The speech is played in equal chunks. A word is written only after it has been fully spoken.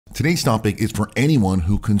Today's topic is for anyone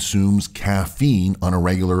who consumes caffeine on a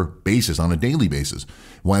regular basis, on a daily basis,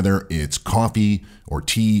 whether it's coffee or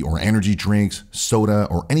tea or energy drinks, soda,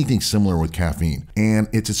 or anything similar with caffeine. And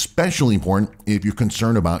it's especially important if you're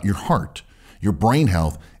concerned about your heart, your brain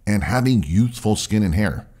health, and having youthful skin and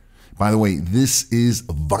hair. By the way, this is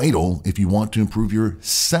vital if you want to improve your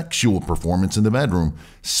sexual performance in the bedroom,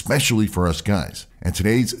 especially for us guys. And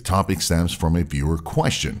today's topic stems from a viewer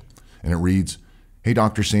question, and it reads, "Hey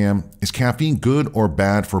Dr. Sam, is caffeine good or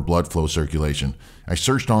bad for blood flow circulation? I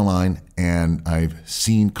searched online and I've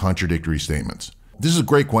seen contradictory statements." This is a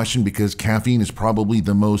great question because caffeine is probably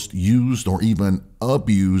the most used or even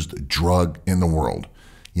abused drug in the world.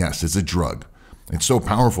 Yes, it's a drug. It's so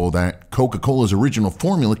powerful that Coca-Cola's original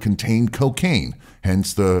formula contained cocaine,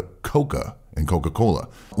 hence the Coca in Coca-Cola.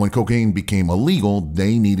 When cocaine became illegal,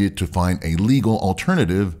 they needed to find a legal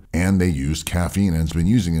alternative, and they used caffeine and has been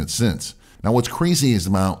using it since. Now, what's crazy is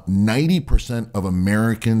about 90% of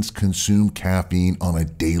Americans consume caffeine on a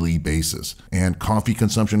daily basis. And coffee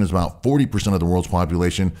consumption is about 40% of the world's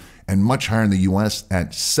population and much higher in the US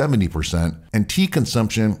at 70%. And tea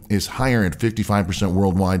consumption is higher at 55%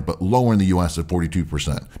 worldwide, but lower in the US at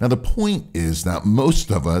 42%. Now, the point is that most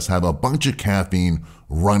of us have a bunch of caffeine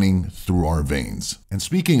running through our veins. And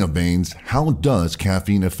speaking of veins, how does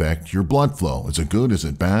caffeine affect your blood flow? Is it good? Is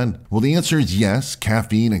it bad? Well, the answer is yes.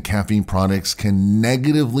 Caffeine and caffeine products can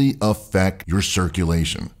negatively affect your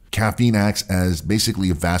circulation. Caffeine acts as basically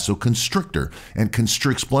a vasoconstrictor and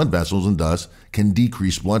constricts blood vessels and thus can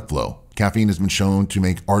decrease blood flow. Caffeine has been shown to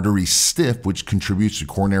make arteries stiff, which contributes to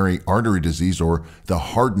coronary artery disease or the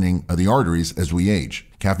hardening of the arteries as we age.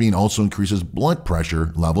 Caffeine also increases blood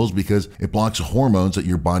pressure levels because it blocks hormones that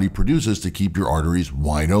your body produces to keep your arteries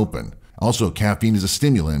wide open. Also, caffeine is a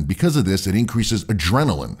stimulant. Because of this, it increases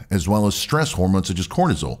adrenaline as well as stress hormones such as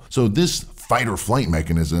cortisol. So this fight or flight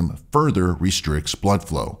mechanism further restricts blood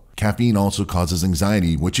flow. Caffeine also causes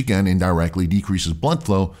anxiety, which again indirectly decreases blood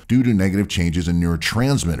flow due to negative changes in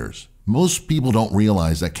neurotransmitters. Most people don't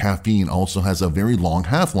realize that caffeine also has a very long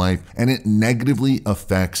half-life and it negatively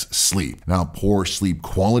affects sleep. Now, poor sleep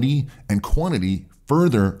quality and quantity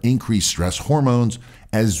further increase stress hormones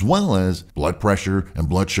as well as blood pressure and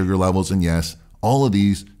blood sugar levels, and yes, all of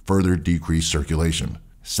these further decrease circulation.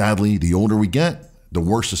 Sadly, the older we get, the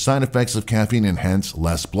worse the side effects of caffeine and hence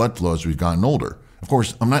less blood flow as we've gotten older. Of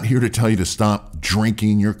course, I'm not here to tell you to stop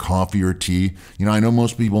drinking your coffee or tea. I know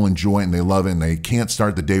most people enjoy it and they love it and they can't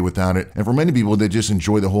start the day without it. And for many people, they just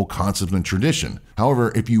enjoy the whole concept and tradition.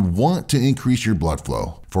 However, if you want to increase your blood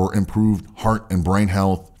flow for improved heart and brain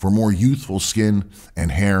health, for more youthful skin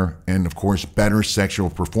and hair, and of course, better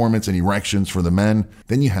sexual performance and erections for the men,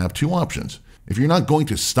 then you have two options. If you're not going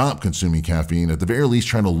to stop consuming caffeine, at the very least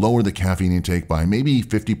try to lower the caffeine intake by maybe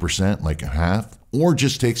 50%, like a half, or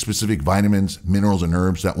just take specific vitamins, minerals, and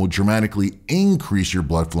herbs that will dramatically increase your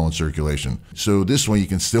blood flow and circulation. So this way you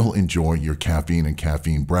can still enjoy your caffeine and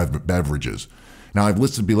caffeine beverages. Now, I've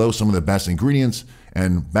listed below some of the best ingredients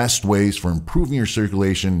and best ways for improving your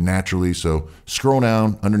circulation naturally. So scroll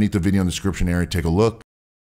down underneath the video in the description area, take a look.